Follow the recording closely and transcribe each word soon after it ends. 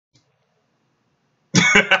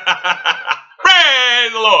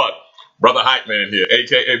Praise the Lord. Brother Hype Man here,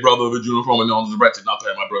 a.k.a. Brother of the Uniform and known as the Wretched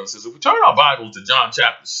Knucklehead, my brothers and sisters. If we turn our Bibles to John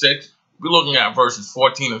chapter 6, we're looking at verses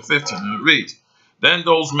 14 and 15, and it reads, Then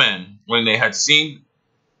those men, when they had seen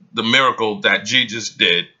the miracle that Jesus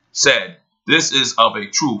did, said, This is of a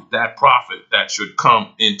truth that prophet that should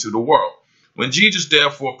come into the world. When Jesus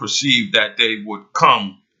therefore perceived that they would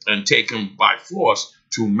come and take him by force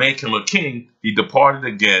to make him a king, he departed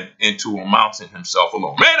again into a mountain himself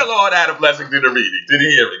alone. May the Lord add a blessing to the reading, to the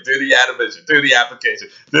hearing, to the admonition, to the application,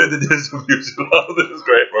 to the distribution of this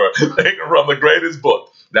great word. Taken from the greatest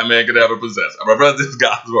book that man could ever possess. My brother, this is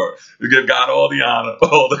God's word. We give God all the honor,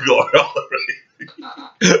 all the glory, all the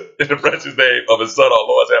praise. In the precious name of his son, our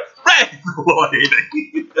Lord, praise the Lord.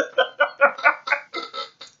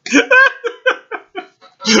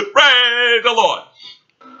 Praise the Lord.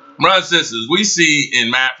 Brothers and sisters, we see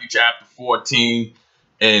in Matthew chapter 14,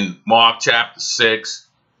 in Mark chapter 6,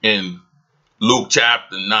 in Luke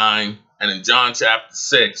chapter 9, and in John chapter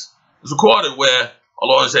 6, it's recorded where our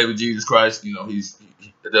Lord and Savior Jesus Christ,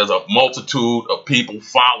 there's a multitude of people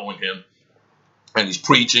following him, and he's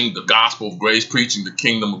preaching the gospel of grace, preaching the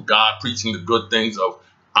kingdom of God, preaching the good things of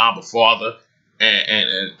Abba Father,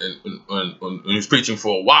 and he's preaching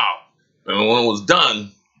for a while. And when it was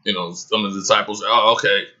done, some of the disciples said, "Oh,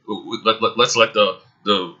 okay, let's let the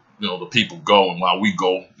people go, and while we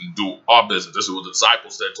go and do our business." This is what the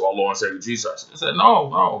disciples said to our Lord and Savior Jesus. He said,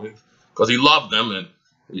 "No," because he loved them, and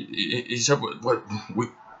he said, "But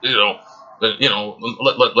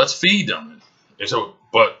let's feed them." And so,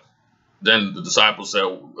 but then the disciples said,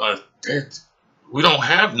 "We don't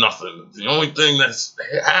have nothing. The only thing they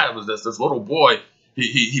have is this little boy.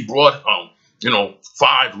 He brought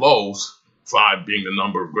 5 loaves." 5 being the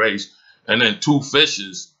number of grace, and then 2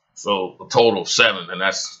 fishes, so a total of 7, and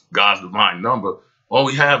that's God's divine number. All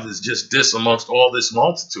we have is just this amongst all this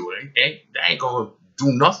multitude. They ain't going to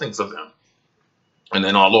do nothing for them. And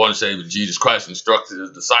then our Lord and Savior Jesus Christ instructed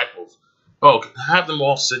his disciples, have them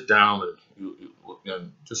all sit down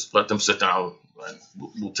and just let them sit down, and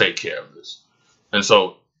we'll take care of this. And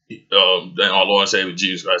so then our Lord and Savior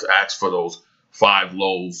Jesus Christ asked for those 5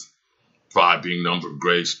 loaves, 5 being number of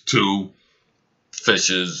grace, 2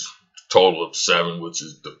 fishes, total of 7, which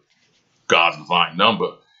is God's divine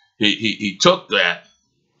number. He took that,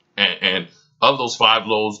 and of those 5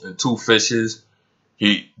 loaves and 2 fishes,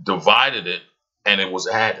 he divided it, and it was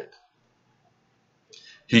added.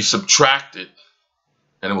 He subtracted,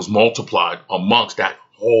 and it was multiplied amongst that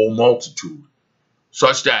whole multitude,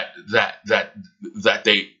 such that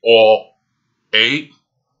they all ate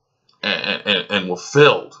and were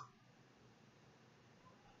filled.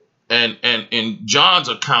 And in John's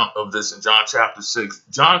account of this, in John chapter 6,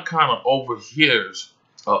 John kind of overhears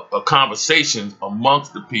a conversation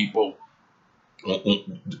amongst the people, and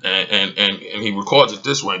he records it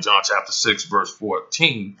this way in John chapter 6, verse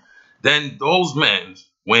 14. Then those men,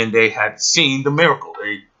 when they had seen the miracle,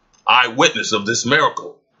 they eyewitness of this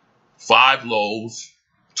miracle, 5 loaves,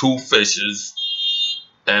 2 fishes,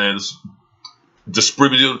 and it's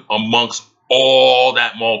distributed amongst all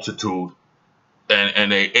that multitude.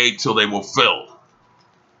 And they ate till they were filled.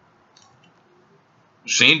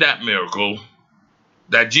 Seen that miracle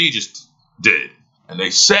that Jesus did. And they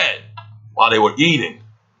said, while they were eating,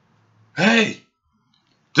 "Hey,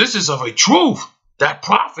 this is of a truth, that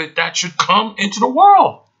prophet that should come into the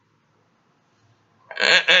world."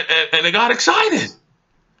 And they got excited.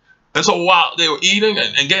 And so while they were eating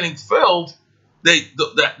and getting filled,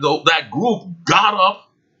 that group got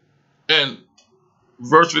up, and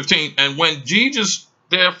verse 15, and when Jesus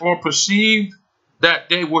therefore perceived that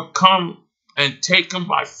they would come and take him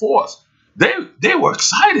by force, they were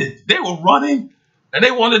excited. They were running, and they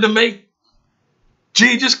wanted to make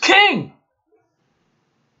Jesus king.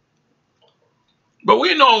 But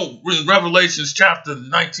we know in Revelation chapter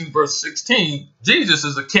 19, verse 16, Jesus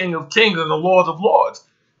is the King of kings and the Lord of lords.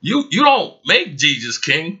 You don't make Jesus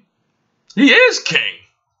king. He is king.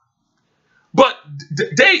 But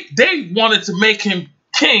they wanted to make him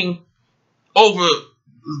king over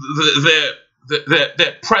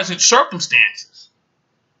their present circumstances.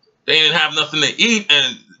 They didn't have nothing to eat,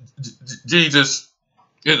 and Jesus,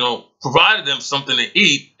 provided them something to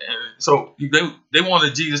eat. And so they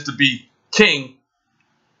wanted Jesus to be king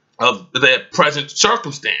of their present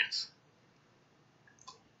circumstance.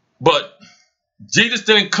 But Jesus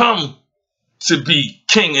didn't come to be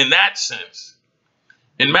king in that sense.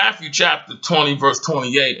 In Matthew chapter 20, verse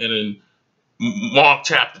 28, and in Mark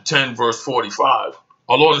chapter 10, verse 45,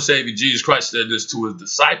 our Lord and Savior Jesus Christ said this to his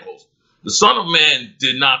disciples: "The Son of Man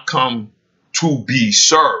did not come to be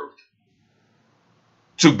served,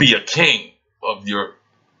 to be a king of your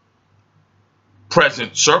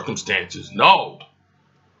present circumstances. No.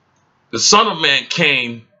 The Son of Man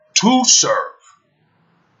came to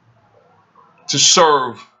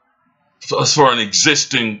serve for an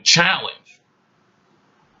existing challenge.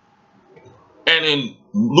 And in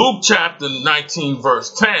Luke chapter 19,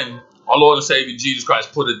 verse 10, our Lord and Savior Jesus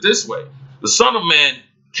Christ put it this way. The Son of Man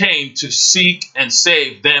came to seek and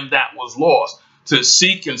save them that was lost. To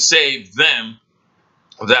seek and save them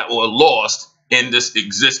that were lost in this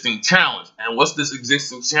existing challenge. And what's this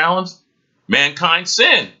existing challenge? Mankind's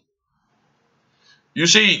sin. You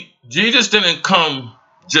see, Jesus didn't come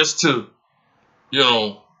just to,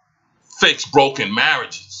 fix broken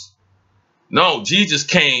marriages. No, Jesus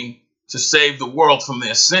came to save the world from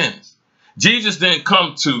their sins. Jesus didn't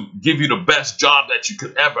come to give you the best job that you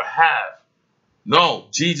could ever have. No,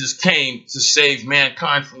 Jesus came to save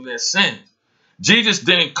mankind from their sins. Jesus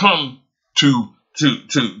didn't come to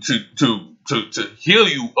heal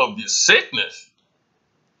you of your sickness.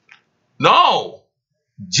 No,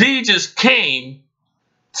 Jesus came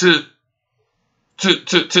to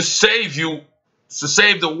save you, to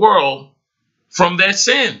save the world from their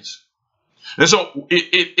sins. And so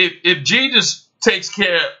if Jesus takes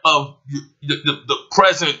care of the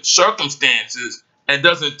present circumstances and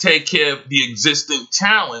doesn't take care of the existing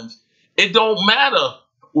challenge, it don't matter,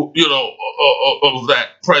 of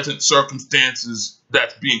that present circumstances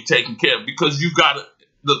that's being taken care of, because you got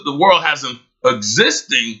the world has an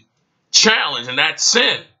existing challenge, and that's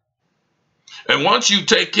sin. And once you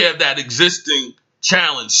take care of that existing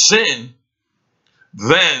challenge, sin,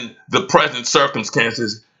 then the present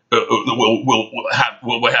circumstances will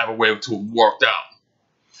have a way to work out.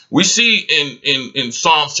 We see in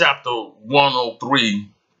Psalms chapter 103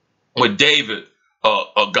 with David,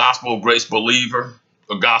 a gospel of grace believer,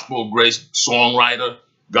 a gospel of grace songwriter,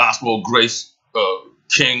 gospel of grace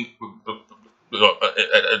king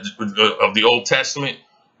of the Old Testament,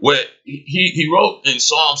 where he wrote in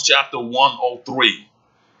Psalms chapter 103.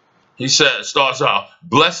 He says, starts out,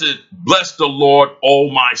 bless the Lord, O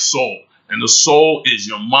my soul. And the soul is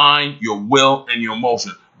your mind, your will, and your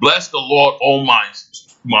motion. Bless the Lord, O my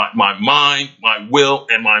mind, my will,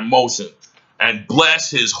 and my motion. And bless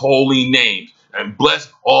his holy name. And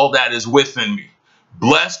bless all that is within me.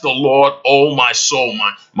 Bless the Lord, O my soul,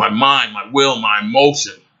 my mind, my will, my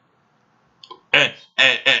emotion. And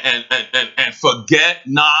forget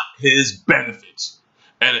not his benefits.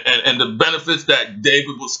 And the benefits that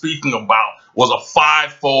David was speaking about was a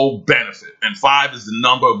fivefold benefit. And 5 is the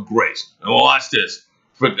number of grace. And watch this.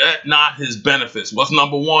 Forget not his benefits. What's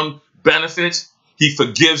number 1 benefits? He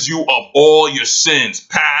forgives you of all your sins,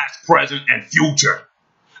 past, present, and future.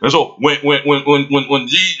 And so when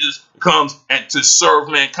Jesus comes and to serve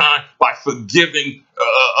mankind by forgiving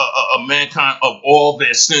mankind of all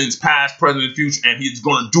their sins, past, present, and future, and he's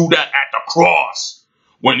going to do that at the cross.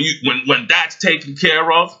 When that's taken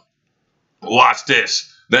care of, watch this.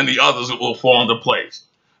 Then the others will fall into place.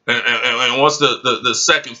 And what's the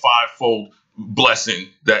second fivefold blessing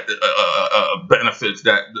that benefits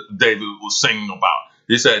that David was singing about?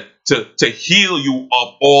 He said to heal you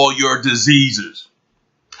of all your diseases.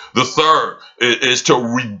 The third is to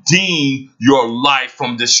redeem your life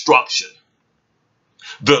from destruction.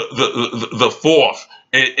 The fourth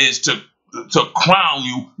is to crown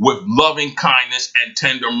you with loving kindness and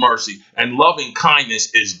tender mercy. And loving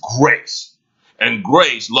kindness is grace. And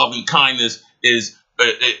grace, loving kindness, is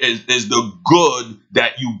the good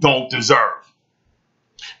that you don't deserve.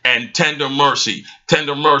 And tender mercy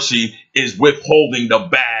is withholding the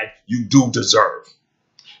bad you do deserve.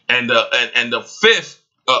 And the fifth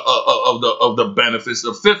of the benefits,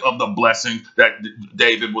 the fifth of the blessing that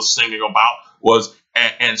David was singing about was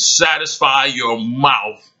and satisfy your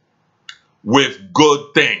mouth with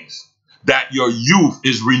good things, that your youth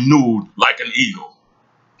is renewed like an eagle.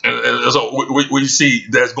 And so we see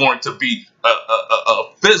there's going to be a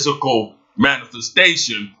physical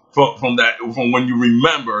manifestation from when you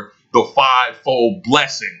remember the fivefold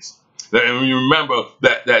blessings. And when you remember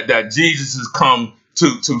that Jesus has come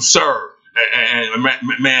to serve and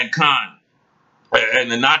mankind,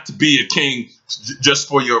 and not to be a king just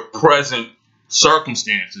for your present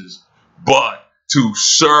circumstances, but to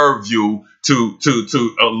serve you,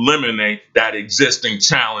 to eliminate that existing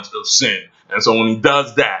challenge of sin. And so when he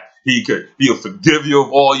does that, he'll forgive you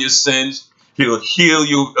of all your sins. He'll heal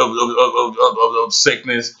you of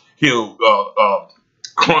sickness. He'll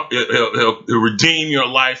redeem your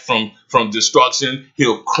life from destruction.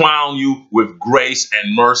 He'll crown you with grace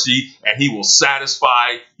and mercy, and he will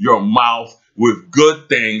satisfy your mouth with good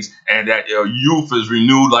things, and that your youth is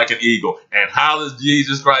renewed like an eagle. And how does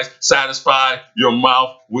Jesus Christ satisfy your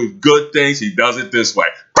mouth with good things? He does it this way.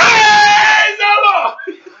 Praise the Lord!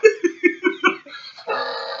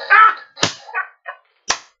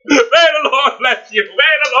 bless you.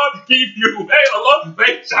 May the Lord keep you. May the Lord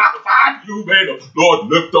make satisfy you. May the Lord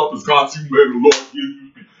lift up his cause you. May the Lord give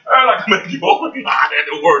you peace. And I can make you all in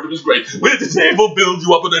the word of his grace. With the table build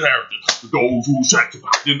you up an inheritance to those who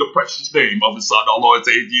sanctified in the precious name of his Son, our Lord and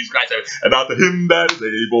Savior Jesus Christ. And unto him that is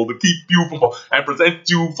able to keep you from and present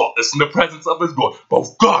you faultless in the presence of his glory.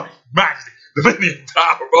 Both glory, majesty, dominion,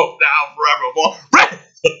 power, both now forevermore. Praise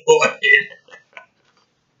the Lord.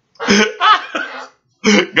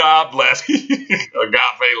 God bless.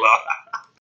 God may love.